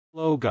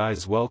Hello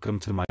guys,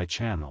 welcome to my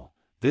channel.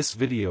 This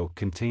video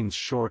contains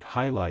short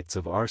highlights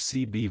of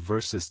RCB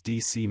vs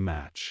DC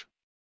match.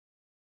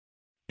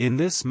 In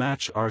this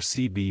match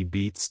RCB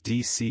beats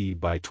DC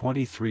by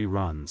 23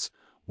 runs.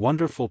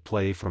 Wonderful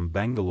play from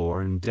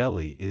Bangalore, and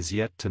Delhi is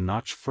yet to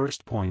notch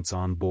first points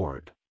on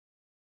board.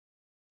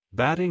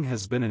 Batting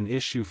has been an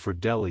issue for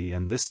Delhi,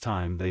 and this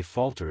time they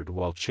faltered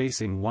while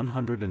chasing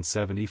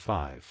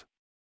 175.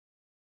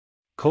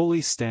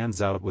 Kohli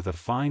stands out with a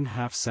fine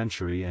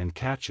half-century and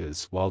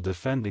catches while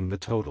defending the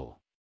total.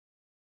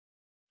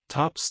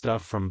 Top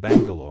stuff from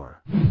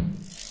Bangalore.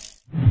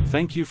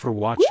 Thank you for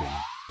watching.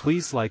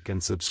 Please like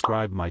and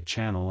subscribe my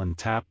channel and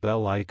tap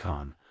bell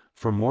icon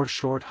for more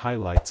short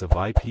highlights of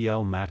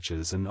IPL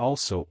matches and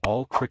also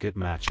all cricket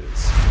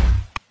matches.